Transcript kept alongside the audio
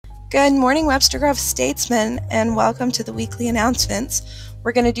Good morning, Webster Grove Statesmen, and welcome to the weekly announcements.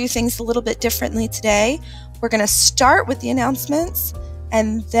 We're going to do things a little bit differently today. We're going to start with the announcements,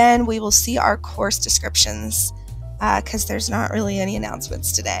 and then we will see our course descriptions because there's not really any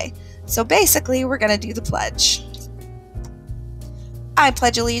announcements today. So basically, we're going to do the pledge. I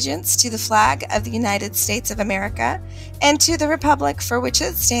pledge allegiance to the flag of the United States of America and to the republic for which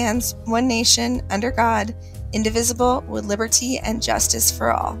it stands, one nation, under God, indivisible, with liberty and justice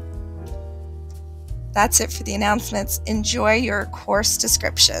for all. That's it for the announcements. Enjoy your course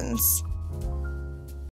descriptions.